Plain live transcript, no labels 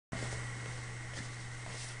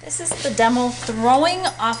This is the demo throwing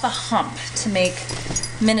off a hump to make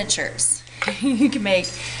miniatures. You can make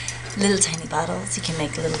little tiny bottles, you can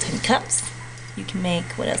make little tiny cups, you can make,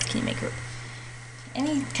 what else can you make?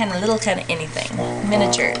 Any kind of little kind of anything.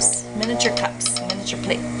 Miniatures, miniature cups, miniature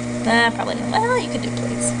plate. Probably not. Well, you could do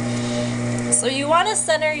plates. So you want to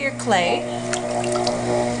center your clay,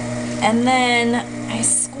 and then I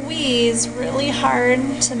squeeze really hard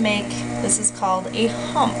to make, this is called a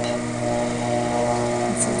hump.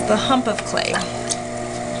 This is the hump of clay.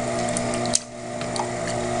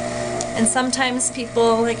 And sometimes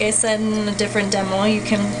people, like I said in a different demo, you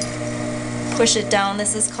can push it down.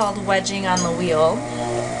 This is called wedging on the wheel.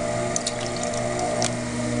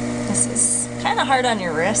 This is kind of hard on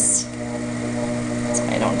your wrist. So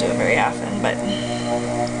I don't do it very often, but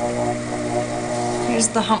here's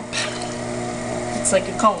the hump. It's like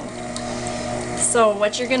a cone. So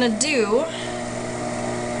what you're gonna do,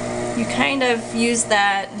 you kind of use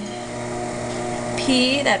that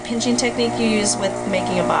that pinching technique you use with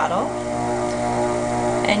making a bottle,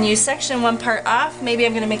 and you section one part off. Maybe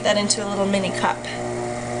I'm going to make that into a little mini cup.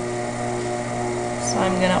 So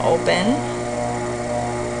I'm going to open.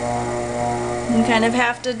 You kind of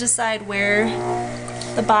have to decide where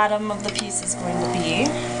the bottom of the piece is going to be.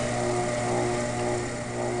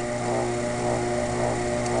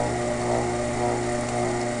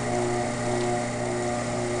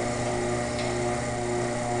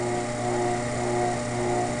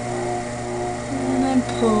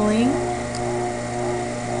 Pulling.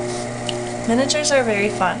 Miniatures are very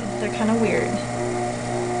fun. They're kind of weird,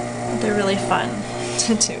 but they're really fun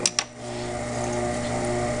to do.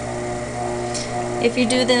 If you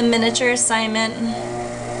do the miniature assignment,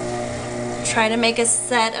 try to make a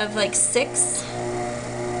set of like 6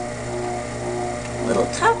 little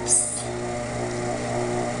cups,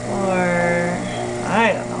 or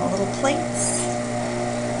I don't know, little plates.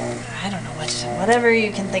 I don't know, whatever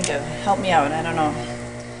you can think of. Help me out, I don't know.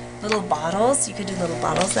 Little bottles, you could do little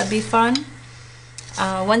bottles, that'd be fun.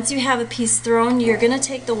 Once you have a piece thrown, you're going to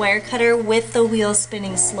take the wire cutter with the wheel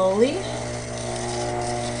spinning slowly,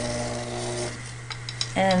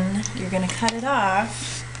 and you're going to cut it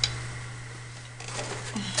off.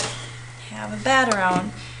 Have a bat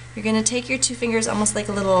around. You're going to take your 2 fingers almost like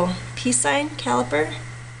a little peace sign caliper.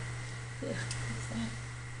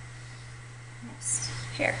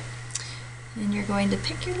 Here. And you're going to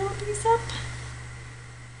pick your little piece up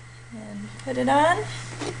and put it on.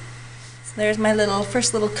 So there's my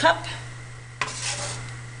first little cup.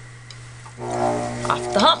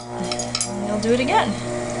 Off the hump. And you'll do it again.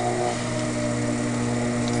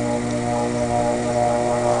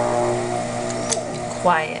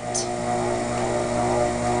 Quiet.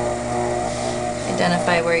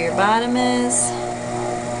 Identify where your bottom is.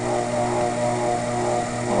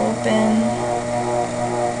 Open.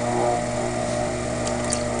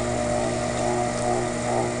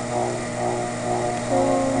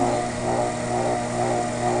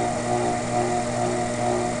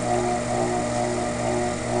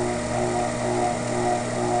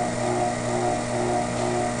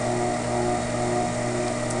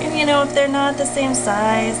 You know, if they're not the same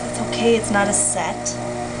size, that's okay, it's not a set.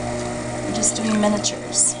 We're just doing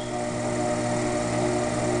miniatures.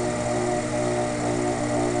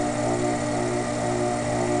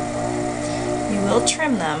 You will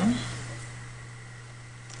trim them.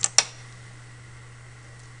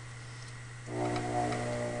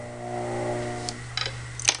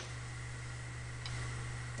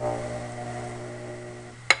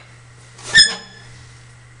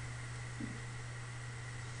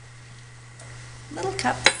 Little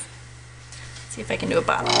cups. Let's see if I can do a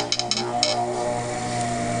bottle.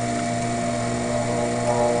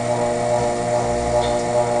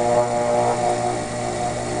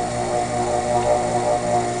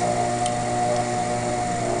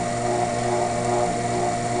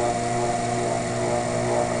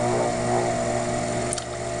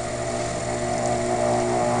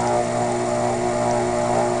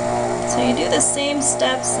 So you do the same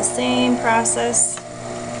steps, the same process.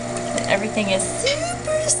 Everything is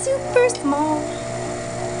super, super small.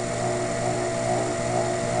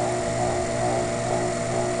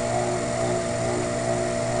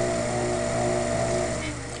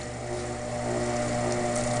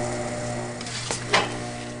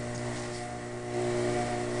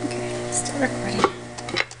 Okay, still recording.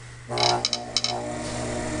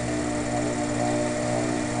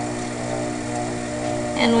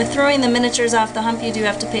 And with throwing the miniatures off the hump, you do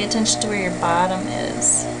have to pay attention to where your bottom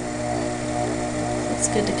is. It's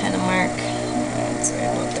good to kind of mark. It's right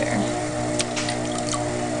about there.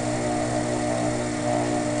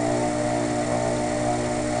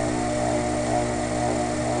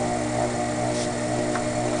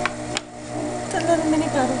 mini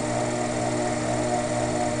bottle.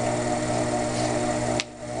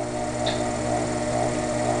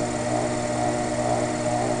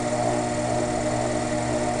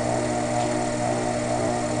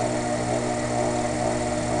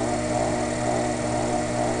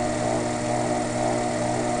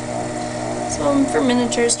 So for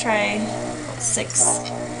miniatures, try 6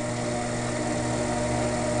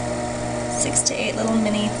 to 8 little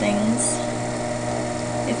mini things.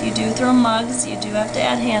 If you do throw mugs, you do have to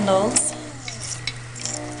add handles.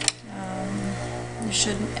 You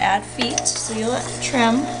should add feet, so you'll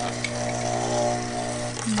trim.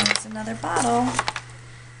 And there's another bottle.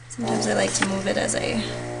 Sometimes I like to move it as I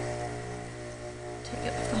take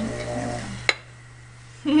it from there.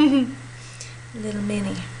 We go. Little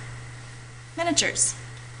mini miniatures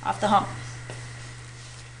off the hump.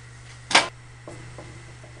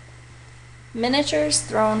 Miniatures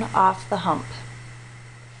thrown off the hump.